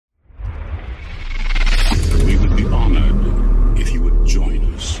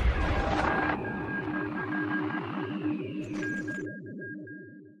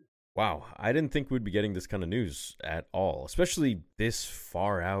Wow, I didn't think we'd be getting this kind of news at all, especially this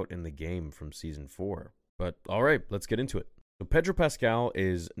far out in the game from season 4. But all right, let's get into it. So Pedro Pascal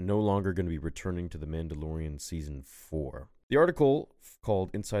is no longer going to be returning to The Mandalorian season 4. The article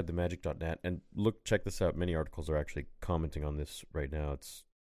called InsideTheMagic.net, and look, check this out. Many articles are actually commenting on this right now. It's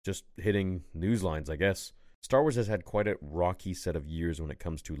just hitting news lines, I guess. Star Wars has had quite a rocky set of years when it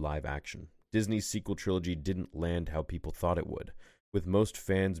comes to live action. Disney's sequel trilogy didn't land how people thought it would, with most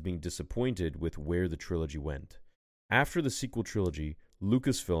fans being disappointed with where the trilogy went. After the sequel trilogy,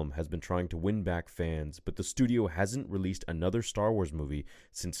 Lucasfilm has been trying to win back fans, but the studio hasn't released another Star Wars movie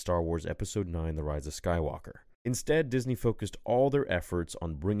since Star Wars Episode 9: The Rise of Skywalker. Instead, Disney focused all their efforts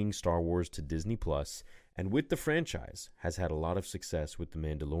on bringing Star Wars to Disney+, and with the franchise, has had a lot of success with The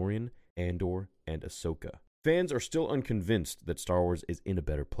Mandalorian, Andor, and Ahsoka. Fans are still unconvinced that Star Wars is in a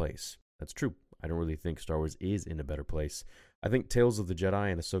better place. That's true. I don't really think Star Wars is in a better place. I think Tales of the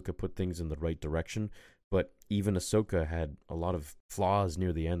Jedi and Ahsoka put things in the right direction, but even Ahsoka had a lot of flaws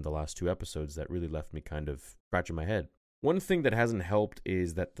near the end, the last 2 episodes, that really left me kind of scratching my head. One thing that hasn't helped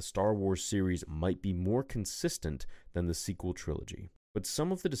is that the Star Wars series might be more consistent than the sequel trilogy, but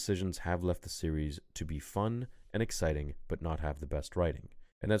some of the decisions have left the series to be fun and exciting, but not have the best writing.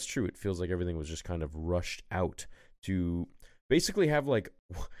 And that's true. It feels like everything was just kind of rushed out to basically have like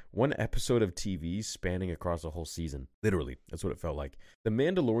one episode of TV spanning across a whole season. Literally, that's what it felt like. The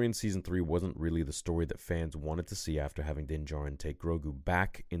Mandalorian Season 3 wasn't really the story that fans wanted to see after having Din Djarin take Grogu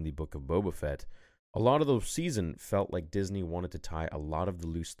back in the Book of Boba Fett. A lot of the season felt like Disney wanted to tie a lot of the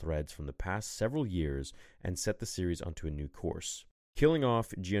loose threads from the past several years and set the series onto a new course. Killing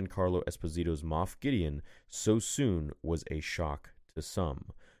off Giancarlo Esposito's Moff Gideon so soon was a shock to some,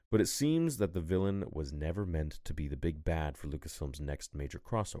 but it seems that the villain was never meant to be the big bad for Lucasfilm's next major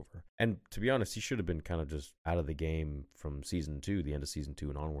crossover. And to be honest, he should have been kind of just out of the game from Season 2, the end of Season 2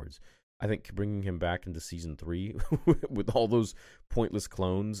 and onwards. I think bringing him back into Season 3 with all those pointless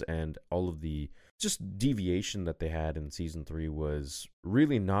clones and all of the just deviation that they had in Season 3 was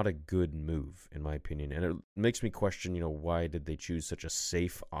really not a good move, in my opinion. And it makes me question, why did they choose such a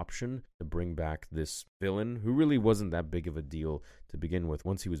safe option to bring back this villain who really wasn't that big of a deal to begin with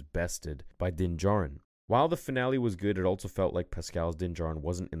once he was bested by Din Djarin. While the finale was good, it also felt like Pascal's Din Djarin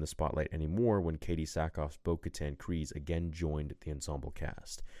wasn't in the spotlight anymore when Katie Sackhoff's Bo-Katan Kryze again joined the ensemble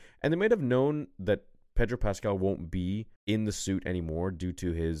cast. And they might have known that Pedro Pascal won't be in the suit anymore due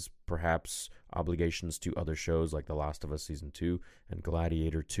to his perhaps obligations to other shows like The Last of Us Season 2 and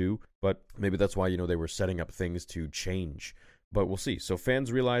Gladiator 2, but maybe that's why, they were setting up things to change. But we'll see. So fans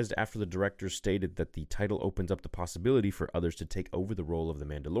realized after the director stated that the title opens up the possibility for others to take over the role of the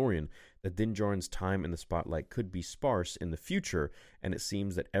Mandalorian, that Din Djarin's time in the spotlight could be sparse in the future, and it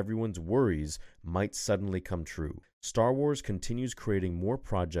seems that everyone's worries might suddenly come true. Star Wars continues creating more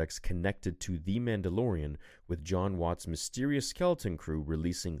projects connected to The Mandalorian, with John Watt's Mysterious Skeleton Crew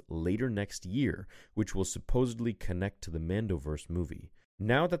releasing later next year, which will supposedly connect to the Mandoverse movie.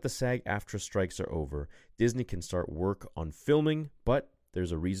 Now that the SAG-AFTRA strikes are over, Disney can start work on filming, but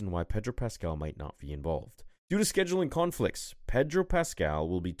there's a reason why Pedro Pascal might not be involved. Due to scheduling conflicts, Pedro Pascal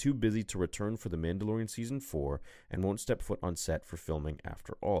will be too busy to return for The Mandalorian Season 4 and won't step foot on set for filming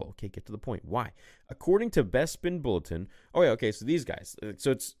after all. Okay, get to the point. Why? According to Best Spin Bulletin, so these guys.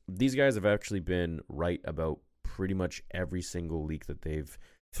 These guys have actually been right about pretty much every single leak that they've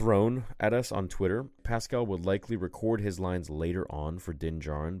thrown at us on Twitter. Pascal would likely record his lines later on for Din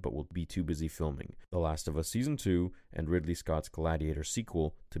Djarin, but will be too busy filming The Last of Us Season 2 and Ridley Scott's Gladiator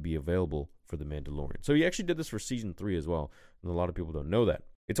sequel to be available for The Mandalorian. So he actually did this for Season 3 as well, and a lot of people don't know that.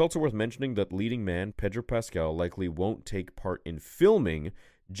 It's also worth mentioning that leading man Pedro Pascal likely won't take part in filming,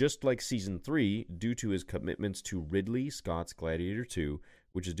 just like Season 3, due to his commitments to Ridley Scott's Gladiator 2,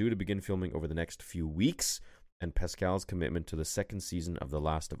 which is due to begin filming over the next few weeks, and Pascal's commitment to the second season of The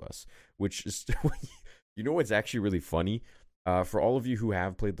Last of Us, which is, what's actually really funny? For all of you who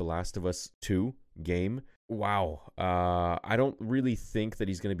have played The Last of Us 2 game, wow, I don't really think that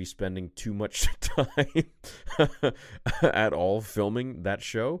he's going to be spending too much time at all filming that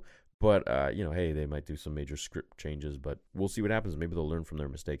show. But, hey, they might do some major script changes, but we'll see what happens. Maybe they'll learn from their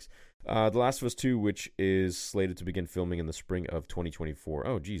mistakes. The Last of Us 2, which is slated to begin filming in the spring of 2024.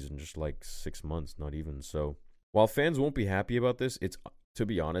 Oh, geez, in just like 6 months, not even. So while fans won't be happy about this, to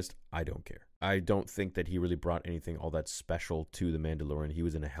be honest, I don't care. I don't think that he really brought anything all that special to The Mandalorian. He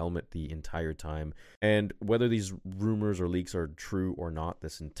was in a helmet the entire time. And whether these rumors or leaks are true or not,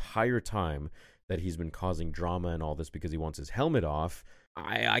 this entire time that he's been causing drama and all this because he wants his helmet off,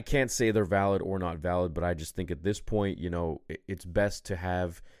 I can't say they're valid or not valid, but I just think at this point, it's best to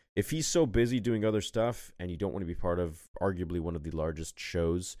have if he's so busy doing other stuff and you don't want to be part of arguably one of the largest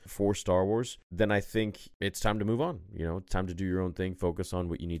shows for Star Wars, then I think it's time to move on. It's time to do your own thing, focus on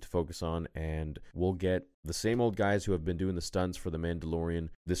what you need to focus on, and we'll get the same old guys who have been doing the stunts for The Mandalorian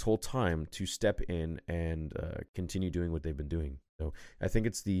this whole time to step in and continue doing what they've been doing. So I think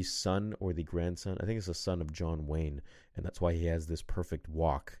it's the son or the grandson. I think it's the son of John Wayne, and that's why he has this perfect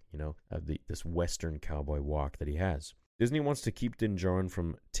walk, this Western cowboy walk that he has. Disney wants to keep Din Djarin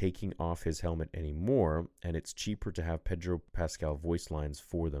from taking off his helmet anymore, and it's cheaper to have Pedro Pascal voice lines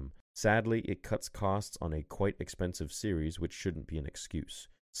for them. Sadly, it cuts costs on a quite expensive series, which shouldn't be an excuse.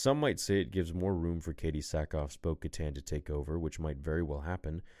 Some might say it gives more room for Katie Sackhoff's Bo-Katan to take over, which might very well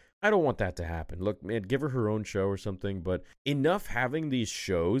happen. I don't want that to happen. Look, man, give her own show or something, but enough having these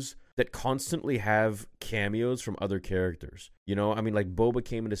shows that constantly have cameos from other characters. Like Boba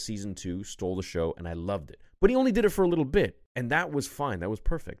came into season 2, stole the show, and I loved it. But he only did it for a little bit, and that was fine. That was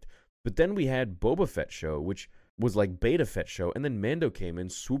perfect. But then we had Boba Fett show, which was like Beta Fett show, and then Mando came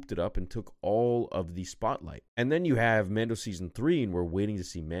in, swooped it up, and took all of the spotlight. And then you have Mando season 3, and we're waiting to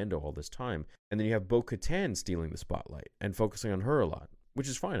see Mando all this time. And then you have Bo-Katan stealing the spotlight and focusing on her a lot, which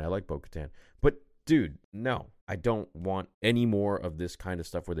is fine. I like Bo-Katan. But, dude, no. I don't want any more of this kind of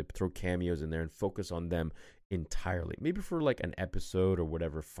stuff where they throw cameos in there and focus on them entirely. Maybe for like an episode or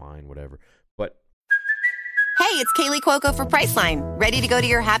whatever, fine, whatever. But Hey, it's Kaylee Cuoco for Priceline. Ready to go to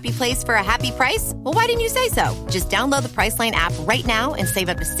your happy place for a happy price? Well, why didn't you say so? Just download the Priceline app right now and save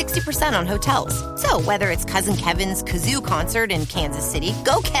up to 60% on hotels. So whether it's Cousin Kevin's Kazoo Concert in Kansas City,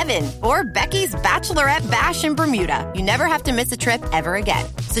 go Kevin, or Becky's Bachelorette Bash in Bermuda, you never have to miss a trip ever again.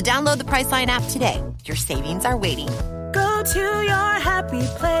 So download the Priceline app today. Your savings are waiting. Go to your happy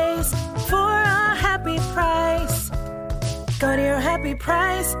place for a happy price. Go to your happy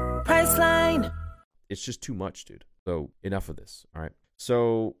price, Priceline. it's just too much, dude. So enough of this, all right?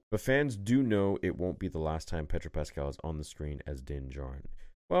 So the fans do know it won't be the last time Pedro Pascal is on the screen as Din Djarin.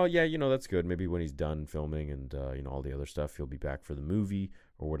 Well, yeah, that's good. Maybe when he's done filming and, all the other stuff, he'll be back for the movie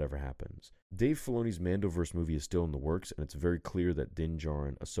or whatever happens. Dave Filoni's Mandoverse movie is still in the works, and it's very clear that Din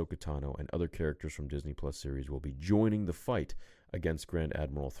Djarin, Ahsoka Tano, and other characters from Disney Plus series will be joining the fight against Grand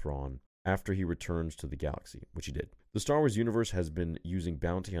Admiral Thrawn after he returns to the galaxy, which he did. The Star Wars universe has been using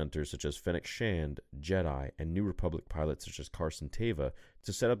bounty hunters such as Fennec Shand, Jedi, and New Republic pilots such as Carson Teva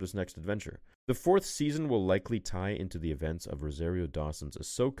to set up this next adventure. The fourth season will likely tie into the events of Rosario Dawson's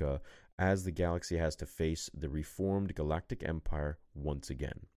Ahsoka as the galaxy has to face the reformed Galactic Empire once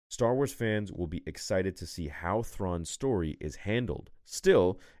again. Star Wars fans will be excited to see how Thrawn's story is handled.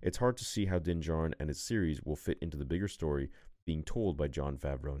 Still, it's hard to see how Din Djarin and his series will fit into the bigger story being told by Jon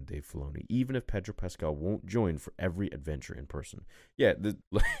Favreau and Dave Filoni, even if Pedro Pascal won't join for every adventure in person. Yeah,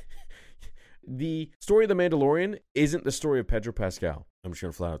 the story of The Mandalorian isn't the story of Pedro Pascal. I'm just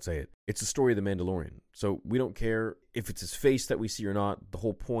going to flat out say it. It's the story of The Mandalorian. So we don't care if it's his face that we see or not. The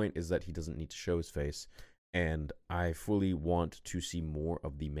whole point is that he doesn't need to show his face. And I fully want to see more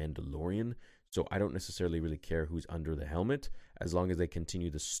of The Mandalorian. So I don't necessarily really care who's under the helmet as long as they continue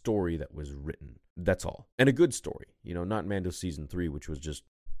the story that was written. That's all. And a good story. Not Mando Season 3, which was just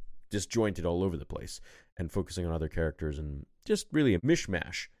disjointed all over the place and focusing on other characters and just really a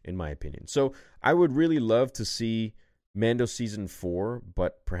mishmash, in my opinion. So I would really love to see Mando Season 4,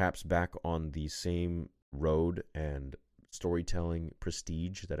 but perhaps back on the same road and storytelling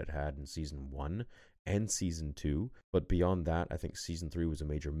prestige that it had in Season 1 and Season 2. But beyond that, I think Season 3 was a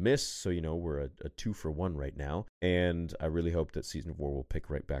major miss. So, we're a 2-for-1 right now. And I really hope that Season 4 will pick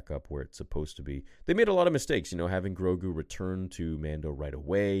right back up where it's supposed to be. They made a lot of mistakes, having Grogu return to Mando right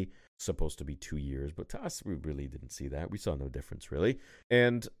away. Supposed to be 2 years, but to us, we really didn't see that. We saw no difference, really.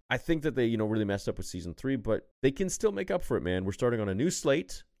 And I think that they, really messed up with Season 3, but they can still make up for it, man. We're starting on a new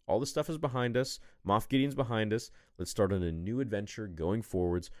slate. All the stuff is behind us. Moff Gideon's behind us. Let's start on a new adventure going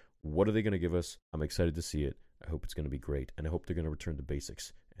forwards. What are they going to give us? I'm excited to see it. I hope it's going to be great. And I hope they're going to return to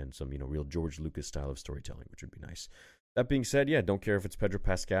basics and some, real George Lucas style of storytelling, which would be nice. That being said, don't care if it's Pedro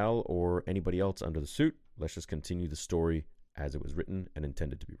Pascal or anybody else under the suit. Let's just continue the story as it was written and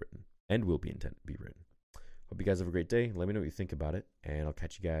intended to be written and will be intended to be written. Hope you guys have a great day. Let me know what you think about it, and I'll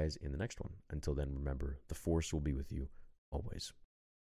catch you guys in the next one. Until then, remember, the Force will be with you always.